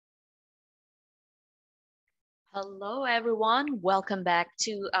Hello, everyone. Welcome back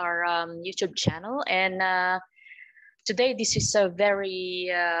to our YouTube channel. And today, this is a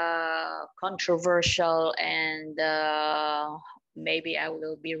very controversial and maybe I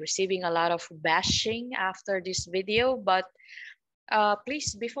will be receiving a lot of bashing after this video. But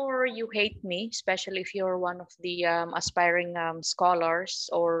please, before you hate me, especially if you're one of the aspiring scholars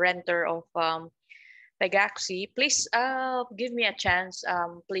or renter of Pegaxy, please give me a chance.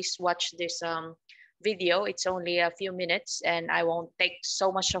 Please watch this video. It's only a few minutes and I won't take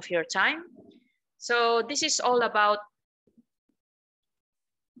so much of your time. So this is all about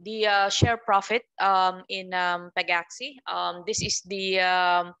the share profit in Pegaxy. This is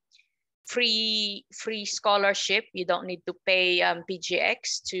the free scholarship. You don't need to pay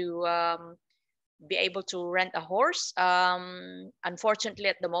PGX to be able to rent a horse. Unfortunately,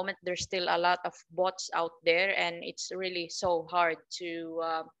 at the moment, there's still a lot of bots out there, and it's really so hard to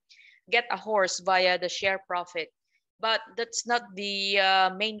get a horse via the share profit. But that's not the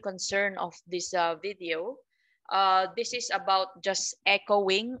main concern of this video. This is about just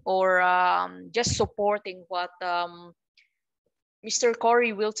echoing or just supporting what Mr.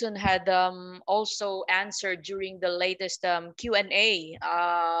 Corey Wilton had also answered during the latest Q&A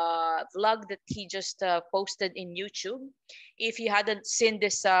vlog that he just posted in YouTube. If you hadn't seen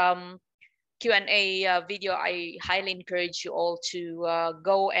this Q&A video, I highly encourage you all to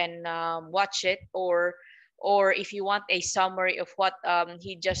go and watch it, or if you want a summary of what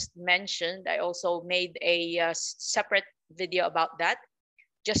he just mentioned, I also made a separate video about that,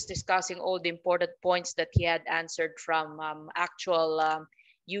 just discussing all the important points that he had answered from actual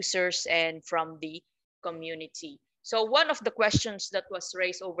users and from the community. So one of the questions that was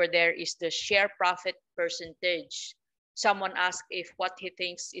raised over there is the share profit percentage. Someone asked if what he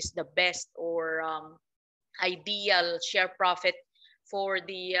thinks is the best or ideal share profit for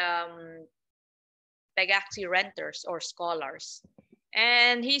the Pegaxy renters or scholars.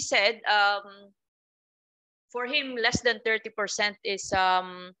 And he said for him, less than 30% is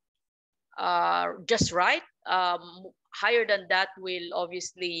just right. Higher than that will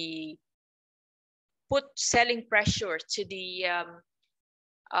obviously put selling pressure to the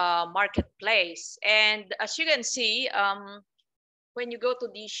marketplace. And as you can see, when you go to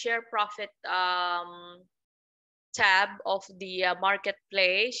the share profit tab of the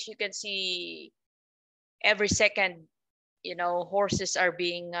marketplace, you can see every second, horses are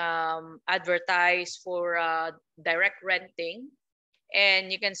being advertised for direct renting.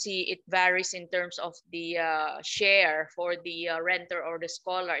 And you can see it varies in terms of the share for the renter or the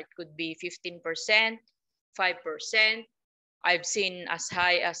scholar. It could be 15%, 5%. I've seen as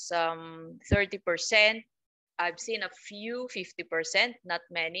high as 30%. I've seen a few 50%, not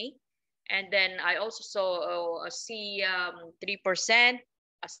many. And then I also saw see 3%,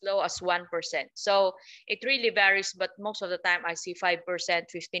 as low as 1%. So it really varies, but most of the time I see 5%,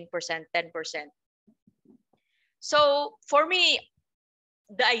 15%, 10%. So for me,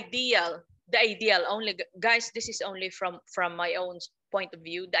 the ideal only, guys, this is only from my own point of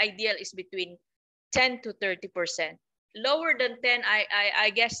view. The ideal is between 10 to 30%. Lower than 10,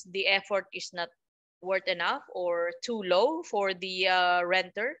 I guess the effort is not worth enough or too low for the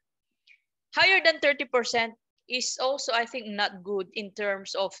renter. Higher than 30% is also, I think, not good in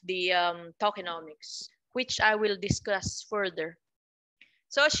terms of the tokenomics, which I will discuss further.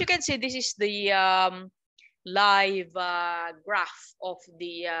 So as you can see, this is the live graph of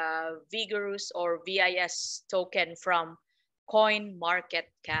the Vigorous or VIS token from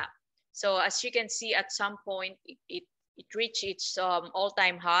CoinMarketCap. So as you can see, at some point, it reached its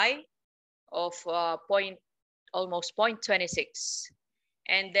all-time high of almost 0.26.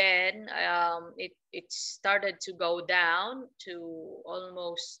 And then it started to go down to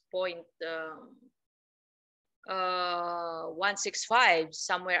almost 0.165,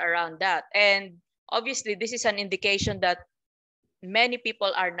 somewhere around that. And obviously, this is an indication that many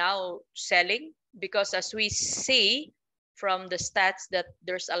people are now selling, because as we see from the stats that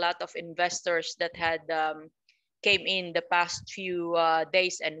there's a lot of investors that had came in the past few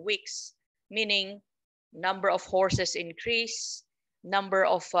days and weeks, meaning number of horses increased, number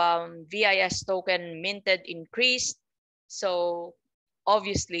of VIS token minted increased. So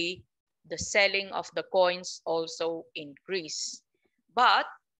obviously the selling of the coins also increased. But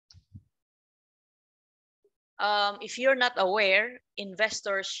if you're not aware,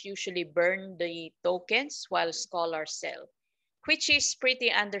 investors usually burn the tokens while scholars sell, which is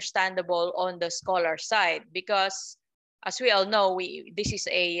pretty understandable on the scholar side, because as we all know, this is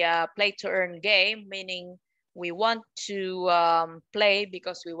a play to earn game, meaning we want to play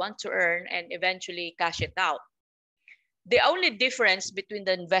because we want to earn and eventually cash it out. The only difference between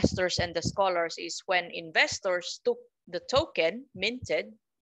the investors and the scholars is when investors took the token minted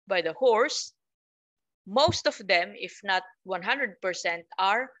by the horse, most of them, if not 100%,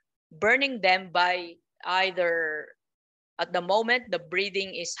 are burning them by either, at the moment, the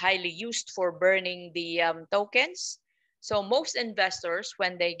breeding is highly used for burning the tokens. So most investors,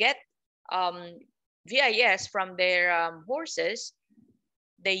 when they get VIS from their horses,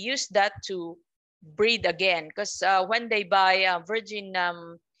 they use that to breed again. Because when they buy virgin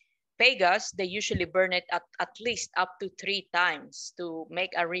Pegas, they usually burn it at least up to 3 times to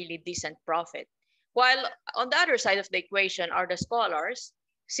make a really decent profit. While on the other side of the equation are the scholars,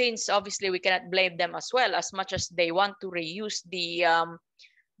 since obviously we cannot blame them as well, as much as they want to reuse the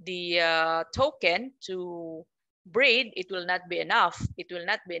token to breed, it will not be enough. It will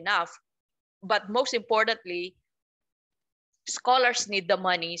not be enough. But most importantly, scholars need the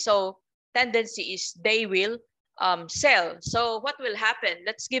money. So tendency is they will sell. So what will happen?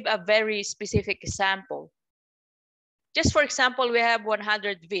 Let's give a very specific example. Just for example, we have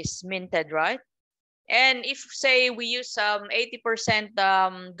 100 Vis minted, right? And if say we use 80%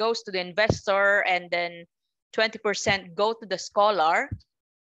 goes to the investor and then 20% go to the scholar,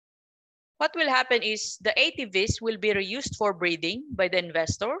 what will happen is the 80 Vis will be reused for breeding by the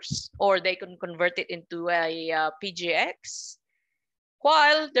investors, or they can convert it into a PGX,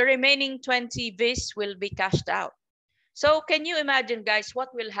 while the remaining 20 Vis will be cashed out. So can you imagine, guys,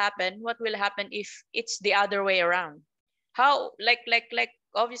 what will happen? What will happen if it's the other way around? How, like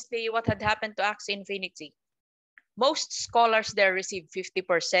obviously what had happened to Axie Infinity. Most scholars there received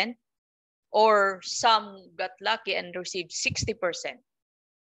 50%, or some got lucky and received 60%.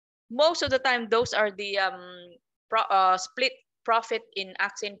 Most of the time, those are the split profit in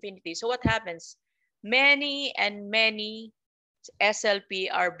Axie Infinity. So what happens? Many and many SLP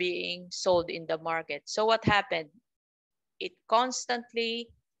are being sold in the market. So what happened? It constantly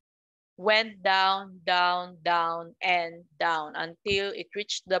went down, down, down, and down until it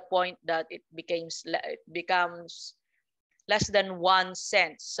reached the point that it becomes less than 1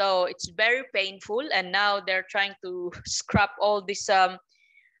 cent. So it's very painful, and now they're trying to scrap all this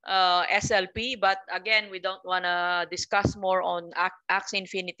SLP. But again, we don't want to discuss more on Axie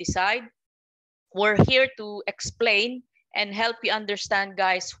Infinity side. We're here to explain and help you understand,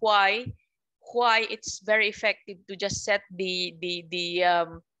 guys, why it's very effective to just set the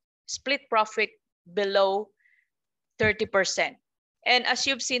split profit below 30%. And as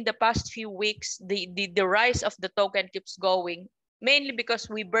you've seen the past few weeks, the rise of the token keeps going, mainly because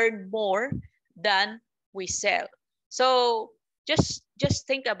we burn more than we sell. So just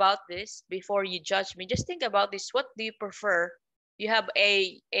think about this before you judge me. Just think about this. What do you prefer? You have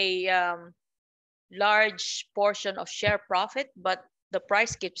a large portion of share profit, but the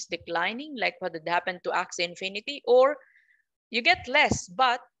price keeps declining, like what had happened to Axie Infinity, or you get less,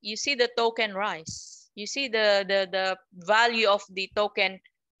 but you see the token rise. You see the value of the token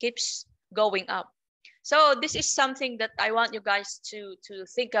keeps going up. So this is something that I want you guys to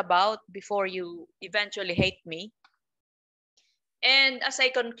think about before you eventually hate me. And as a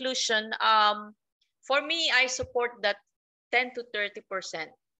conclusion, for me, I support that 10 to 30%,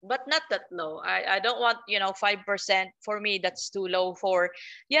 but not that low. I don't want, 5%. For me, that's too low for,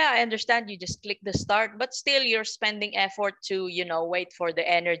 yeah, I understand you just click the start, but still you're spending effort to, wait for the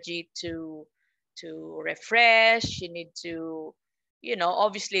energy to refresh. You need to,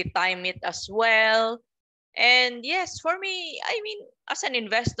 obviously time it as well. And yes, for me, I mean, as an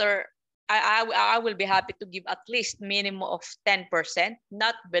investor, I will be happy to give at least minimum of 10%,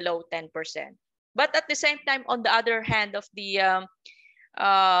 not below 10%. But at the same time, on the other hand of the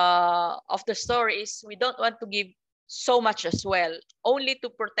story is we don't want to give so much as well, only to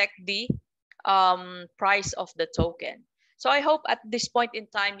protect the price of the token. So I hope at this point in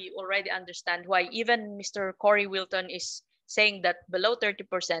time you already understand why even Mr. Corey Wilton is saying that below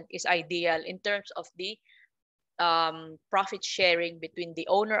 30% is ideal in terms of the profit sharing between the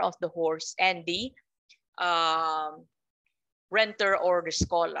owner of the horse and the renter or the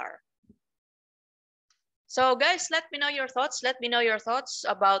scholar. So guys, let me know your thoughts. Let me know your thoughts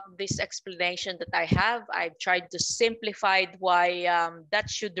about this explanation that I have. I've tried to simplify why that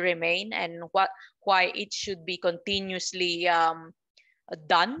should remain and why it should be continuously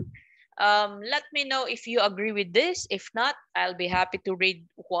done. Let me know if you agree with this. If not, I'll be happy to read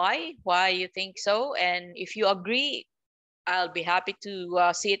why you think so. And if you agree, I'll be happy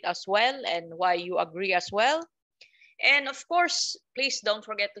to see it as well and why you agree as well. And of course, please don't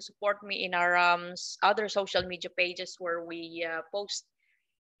forget to support me in our other social media pages where we post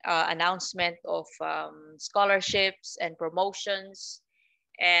announcement of scholarships and promotions.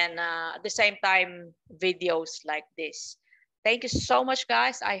 and at the same time videos like this. Thank you so much,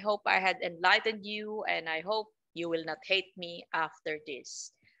 guys. I hope I had enlightened you, and I hope you will not hate me after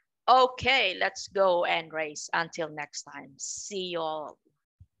this. Okay, let's go and race. Until next time, see you all.